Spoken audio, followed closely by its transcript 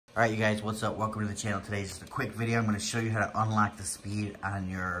Alright you guys, what's up? Welcome to the channel. Today is just a quick video. I'm going to show you how to unlock the speed on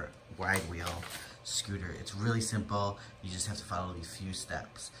your WideWheel scooter. It's really simple. You just have to follow these few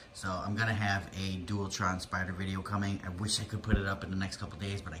steps. So I'm going to have a Dualtron Spider video coming. I wish I could put it up in the next couple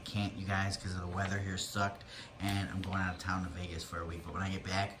days, but I can't, you guys, because the weather here sucked and I'm going out of town to Vegas for a week. But when I get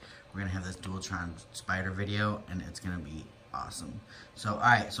back, we're going to have this Dualtron Spider video and it's going to be awesome. So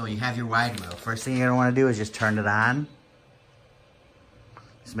alright, so you have your WideWheel. First thing you're going to want to do is just turn it on.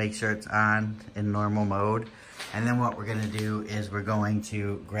 Just make sure it's on in normal mode. And then what we're gonna do is we're going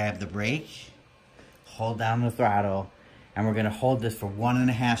to grab the brake, hold down the throttle, and we're gonna hold this for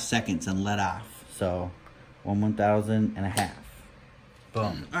 1.5 seconds and let off. So, 1/1000.5.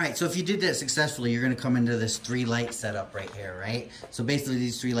 Boom. All right, so if you did that successfully, you're gonna come into this 3 light setup right here, right? So basically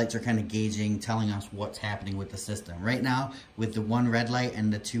these 3 lights are kind of gauging, telling us what's happening with the system. Right now, with the 1 red light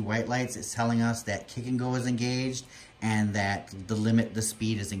and the 2 white lights, it's telling us that kick and go is engaged and that the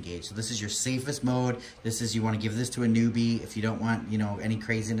speed is engaged. So this is your safest mode. This is, you wanna give this to a newbie if you don't want, any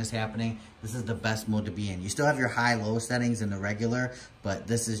craziness happening. This is the best mode to be in. You still have your high-low settings in the regular, but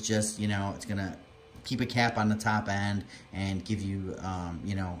this is just, it's gonna keep a cap on the top end and give you,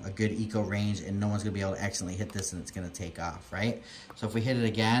 a good eco range, and no one's gonna be able to accidentally hit this and it's gonna take off, right? So if we hit it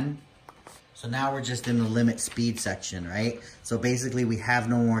again, so now we're just in the limit speed section, right? So basically we have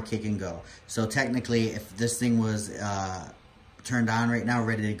no more kick and go. So technically if this thing was turned on right now,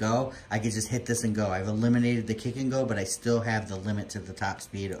 ready to go, I could just hit this and go. I've eliminated the kick and go, but I still have the limit to the top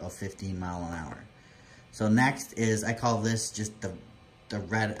speed of 15 miles an hour. So next is, I call this just the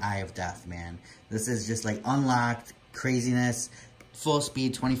red eye of death, man. This is just like unlocked craziness, full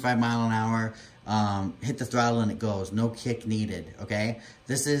speed, 25 miles an hour, hit the throttle and it goes, no kick needed, okay?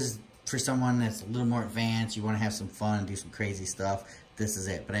 This is for someone that's a little more advanced, you wanna have some fun, do some crazy stuff, this is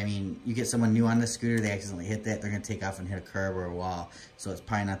it. But I mean, you get someone new on the scooter, they accidentally hit that, they're gonna take off and hit a curb or a wall. So it's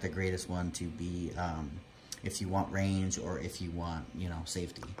probably not the greatest one to be, if you want range or if you want,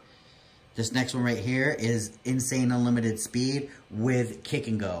 safety. This next one right here is insane unlimited speed with kick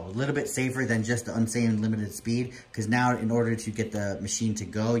and go. A little bit safer than just the insane unlimited speed, because now in order to get the machine to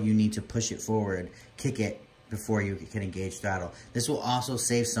go, you need to push it forward, kick it before you can engage throttle. This will also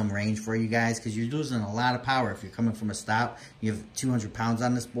save some range for you guys, because you're losing a lot of power. If you're coming from a stop, you have 200 pounds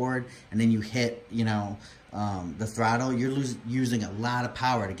on this board, and then you hit, the throttle, you're using a lot of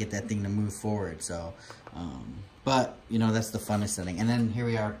power to get that thing to move forward. So, but, that's the funnest setting. And then here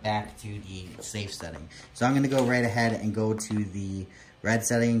we are back to the safe setting. So I'm going to go right ahead and go to the red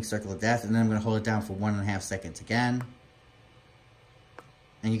setting, circle of death, and then I'm going to hold it down for 1.5 seconds again.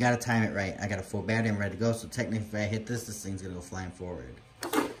 And you got to time it right. I got a full battery, I'm ready to go. So technically if I hit this thing's going to go flying forward.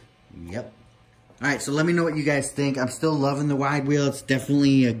 Yep. Alright, so let me know what you guys think. I'm still loving the WideWheel. It's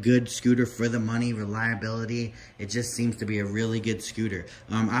definitely a good scooter for the money, reliability. It just seems to be a really good scooter.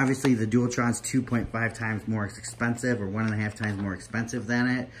 Obviously, the Dualtron's 2.5 times more expensive, or 1.5 times more expensive than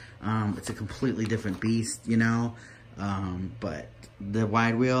it. It's a completely different beast, but the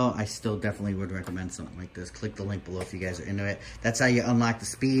WideWheel, I still definitely would recommend something like this. Click the link below if you guys are into it. That's how you unlock the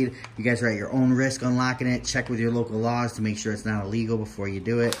speed. You guys are at your own risk unlocking it. Check with your local laws to make sure it's not illegal before you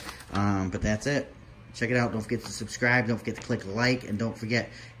do it. But that's it. Check it out. Don't forget to subscribe. Don't forget to click like. And don't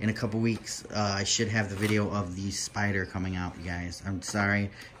forget, in a couple weeks, I should have the video of the Spider coming out, you guys. I'm sorry.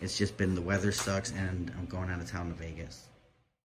 It's just been, the weather sucks and I'm going out of town to Vegas.